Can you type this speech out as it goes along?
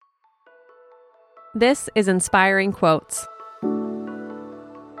This is Inspiring Quotes.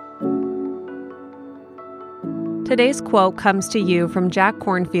 Today's quote comes to you from Jack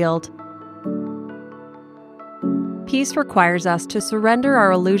Kornfield. Peace requires us to surrender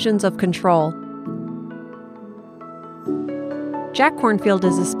our illusions of control. Jack Kornfield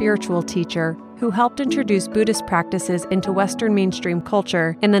is a spiritual teacher who helped introduce Buddhist practices into Western mainstream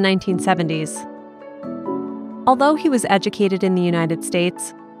culture in the 1970s. Although he was educated in the United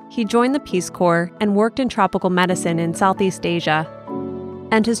States, he joined the Peace Corps and worked in tropical medicine in Southeast Asia.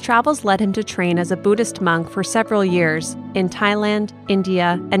 And his travels led him to train as a Buddhist monk for several years in Thailand,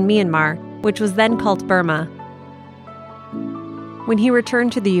 India, and Myanmar, which was then called Burma. When he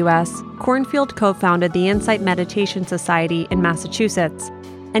returned to the U.S., Kornfield co-founded the Insight Meditation Society in Massachusetts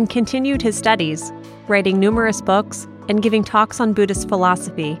and continued his studies, writing numerous books and giving talks on Buddhist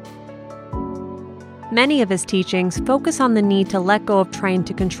philosophy. Many of his teachings focus on the need to let go of trying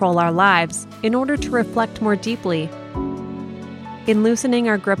to control our lives in order to reflect more deeply. In loosening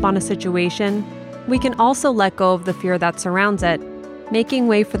our grip on a situation, we can also let go of the fear that surrounds it, making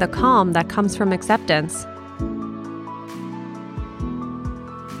way for the calm that comes from acceptance.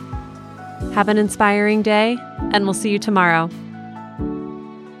 Have an inspiring day, and we'll see you tomorrow.